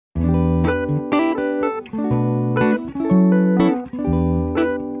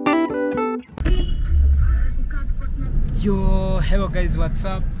Yo, hello guys, what's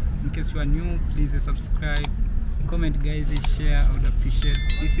up? In case you are new, please subscribe, comment guys, share. I would appreciate.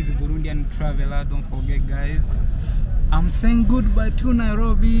 This is Burundian Traveler. Don't forget guys, I'm saying goodbye to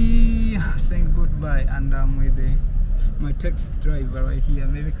Nairobi. I'm saying goodbye, and I'm with my taxi driver right here.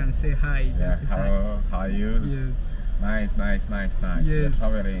 Maybe you can say hi. Yeah, hello, how are you? Yes. Nice. Yes. We're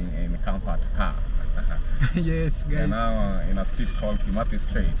traveling in comfort car. Yes, guys. We're now in a street called Kimathi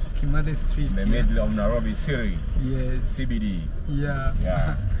Street. Kimathi Street. In the middle of Nairobi City. Yes. CBD. Yeah.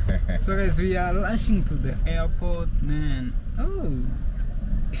 So guys, we are rushing to the airport, man. Oh,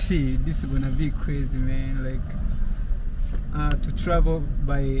 see, this is gonna be crazy, man. Like, to travel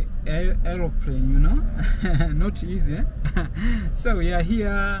by aeroplane, you know, not easy. So we are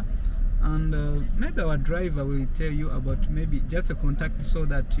here. And maybe our driver will tell you about maybe just a contact, so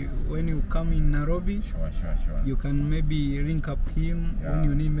that when you come in Nairobi, Sure. you can maybe link up him when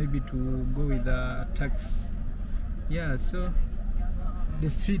you need maybe to go with a taxi. Yeah, so the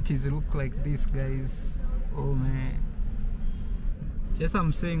street is look like this, guys. Oh man, just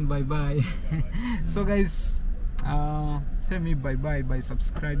I'm saying bye bye. So guys, tell me bye bye by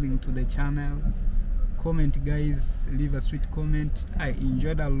subscribing to the channel. Comment guys, leave a sweet comment. I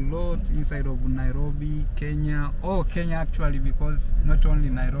enjoyed a lot inside of Nairobi, Kenya. All Kenya actually, because not only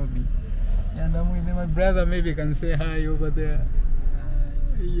Nairobi. And I'm with my brother. Maybe you can say hi over there.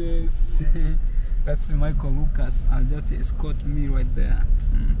 Yes. That's Michael Lucas. I'll just escort me right there.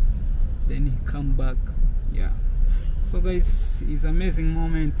 Then he come back. Yeah. So guys, it's amazing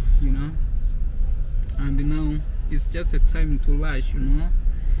moment, you know. And now it's just a time to rush, you know.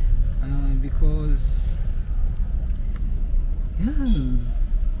 Because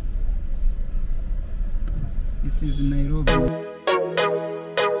this is Nairobi.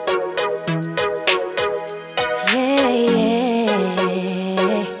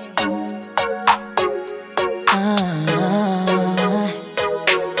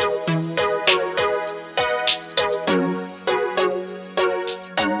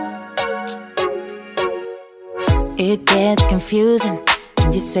 It gets confusing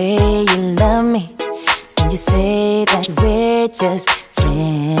when you say you love me, and you say that we're just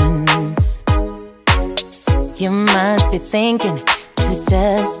friends. You must be thinking this is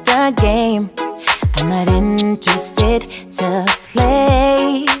just a game. I'm not interested to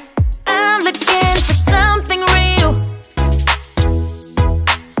play. I'm looking for something real.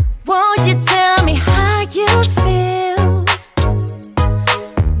 Won't you tell me how you feel?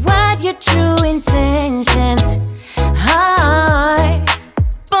 What your true intentions are?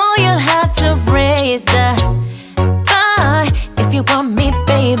 Boy, you'll have to raise the bar if you want me,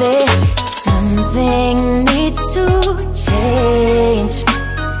 baby. Something needs to change.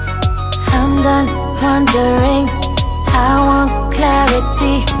 I'm done wondering. I want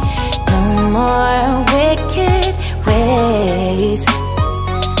clarity. No more wicked ways.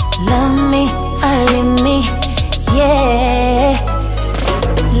 Love me or leave me, yeah.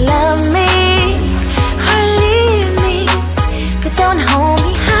 Love me or leave me, but don't hold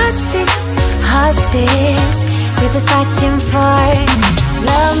me hostage with this back and forth.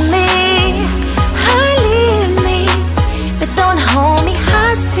 Love me or leave me, but don't hold me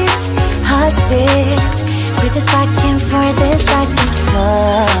hostage with this back and forth, this back and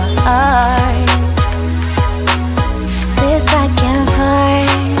forth, this back and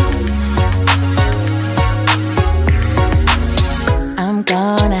forth. I'm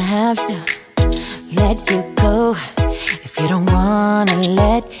gonna have to let you go if you don't wanna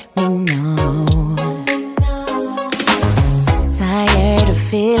let me know. Tired of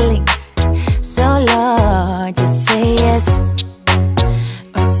feeling so low. Just say yes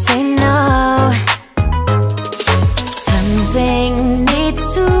or say no. Something needs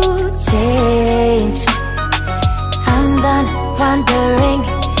to change. I'm done wondering.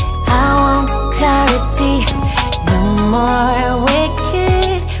 I want clarity. No more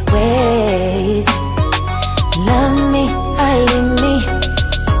wicked ways. Love me or leave me,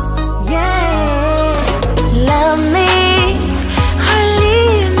 yeah. Love me or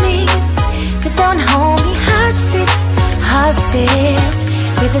leave me, but don't hold me hostage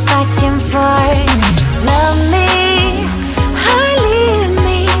with this back and forth. Love me or leave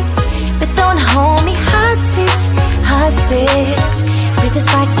me, but don't hold me hostage with this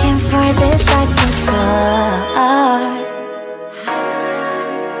back and forth, this back and forth.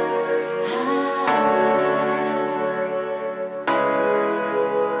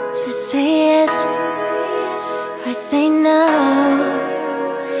 Just say yes or say no.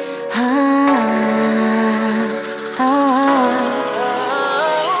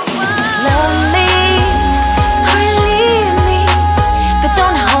 Love me or leave me, but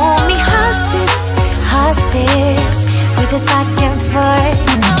don't hold me hostage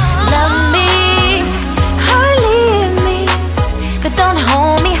don't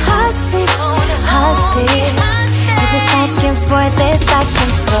hold me hostage, hostage. This back and forth, this back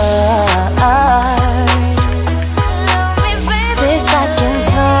and forth. This back and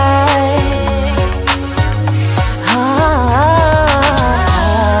forth.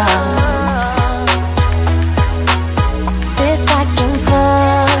 This back and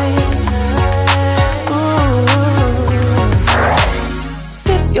forth. Ooh.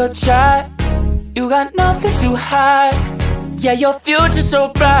 Sip your chai, you got nothing to hide. Yeah, your future's so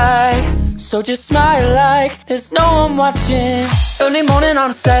bright, so just smile like there's no one watching. Early morning on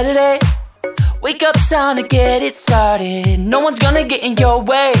a Saturday, wake up, time to get it started. No one's gonna get in your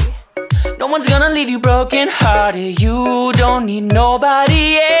way, no one's gonna leave you broken hearted. You don't need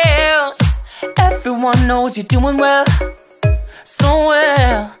nobody else, everyone knows you're doing well, so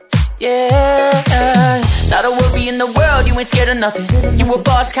well, yeah. Not a worry in the world, you ain't scared of nothing. You a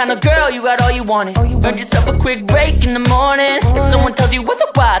boss kind of girl, you got all you wanted. Earned yourself a quick break in the morning. If someone tells you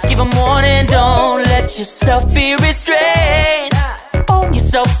otherwise, give 'em warning. Don't let yourself be restrained. Own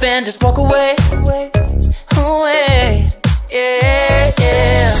yourself and just walk away. Away, yeah,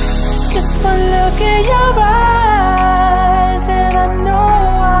 yeah. Just one look in your eyes and I know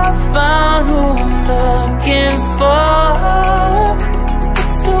I found who I'm looking for.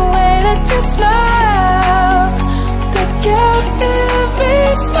 It's the way that you smile that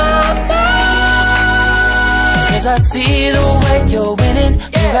captivates my mind. 'Cause I see the way you're winning.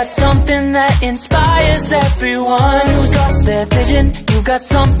 You got something that inspires everyone who's lost their vision. You got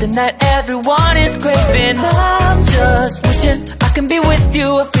something that everyone is craving. I'm just wishing I can be with you.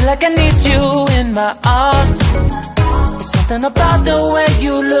 I feel like I need you in my arms. It's something about the way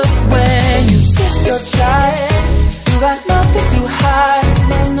you look when you sip your chai. You got nothing to hide.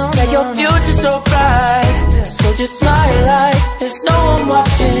 Yeah, your future's so bright, so just smile like there's no one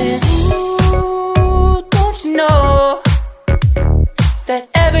watching. Ooh, don't you know that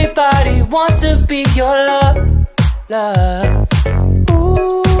everybody wants to be your love, love?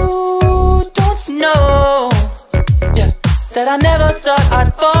 Ooh, don't you know, yeah, that I never thought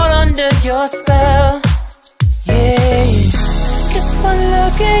I'd fall under your spell, yeah. Just one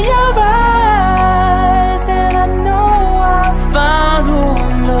look in your eyes and I know I found who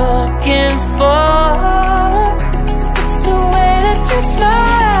I'm looking for. It's the way that you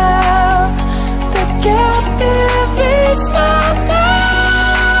smile that captivates my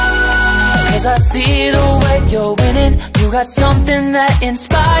mind. 'Cause I see the way you're winning. You got something that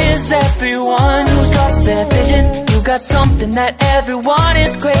inspires everyone who's lost their vision. You got something that everyone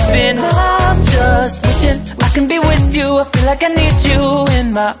is craving. I'm just wishing I can be with you. I feel like I need you in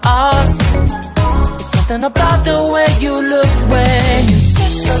my arms. It's something about the way you look when you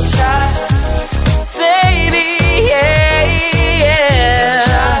sip your chai, baby, yeah,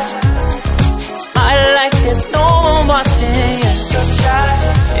 yeah. Smile like there's no one watching.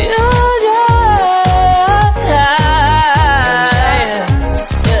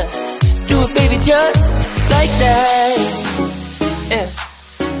 Yeah. Do it, baby, just like that. Yeah.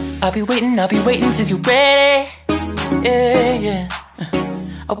 I'll be waiting till you're ready. Yeah, yeah.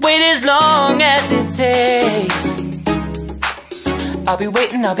 I'll wait as long as it takes. I'll be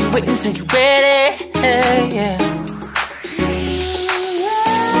waiting till you're ready. Yeah, yeah.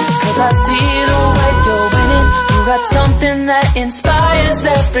 'Cause I see the way you're winning. You got something that inspires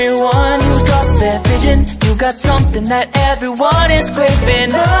everyone who's lost their vision. You got something that everyone is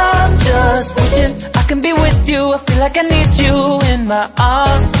craving. I'm just wishing I can be with you. I feel like I need you in my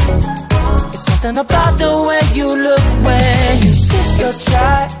arms. It's something about the way you look when you sip your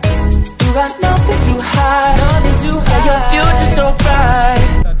chai. You got nothing to hide, nothing to hide. Your future's so bright.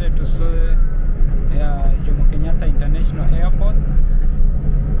 Started to see Jomo Kenyatta International Airport,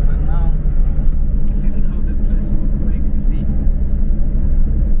 and now this is how the place looks like. You see,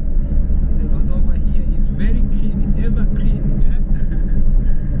 the road over here is very clean, ever clean. Yeah?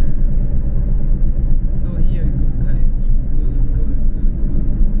 So here we go, guys. Go.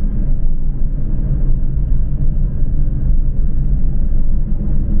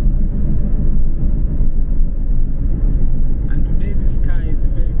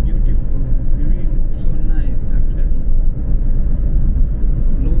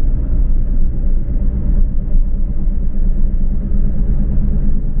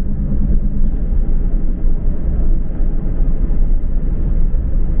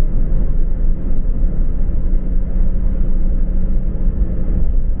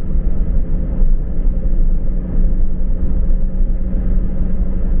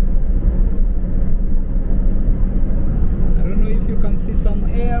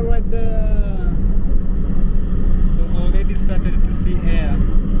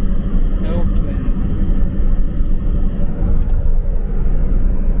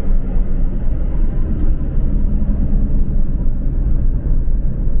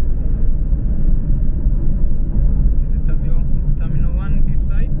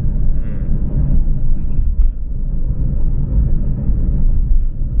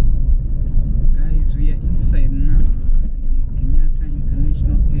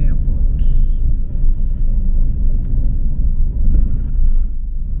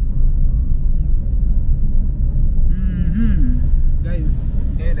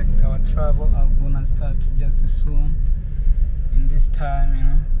 our travel are gonna start just soon in this time, you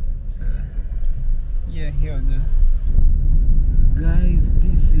know. So yeah, here we go. Guys,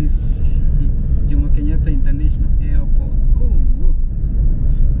 this is Jomo Kenyatta International Airport. Oh,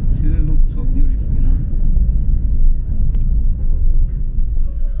 it really looks so beautiful, you know.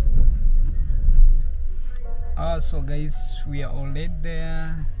 So guys, we are already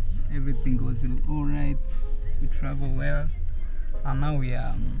there. Everything goes all right. We travel well, and now we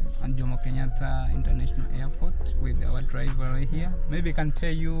are at Jomo Kenyatta International Airport with our driver right here. Maybe I can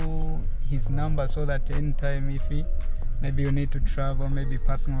tell you his number so that anytime if maybe you need to travel, maybe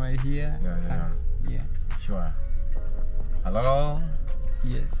passing right here. Yeah. Sure. Hello.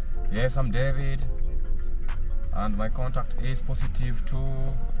 Yes. Yes, I'm David, and my contact is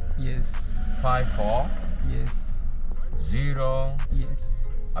 +2. Yes. 54. Yes. 0. Yes.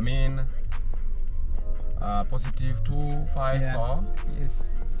 I mean, +254. Yeah. Yes.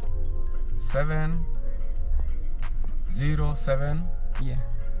 707. Yeah.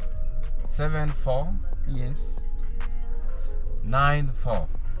 74. Yes. 94.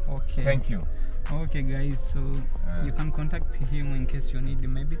 Okay. Thank you. Okay, guys. So you can contact him in case you need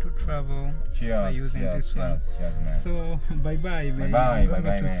maybe to travel by using this one. Cheers, man. So bye bye, man. Bye-bye, I'm going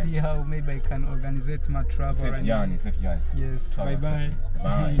bye-bye, to man. see how maybe I can organize my travel. Safe journey, safe journey. Yes. Travel Bye bye.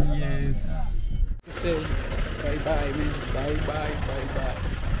 safely. Bye. Yes. Yeah. Say bye bye, man. Bye bye, bye bye.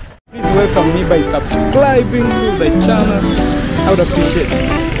 Please welcome me by subscribing to the channel. I would appreciate it.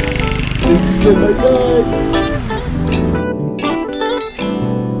 Thanks so much. Bye.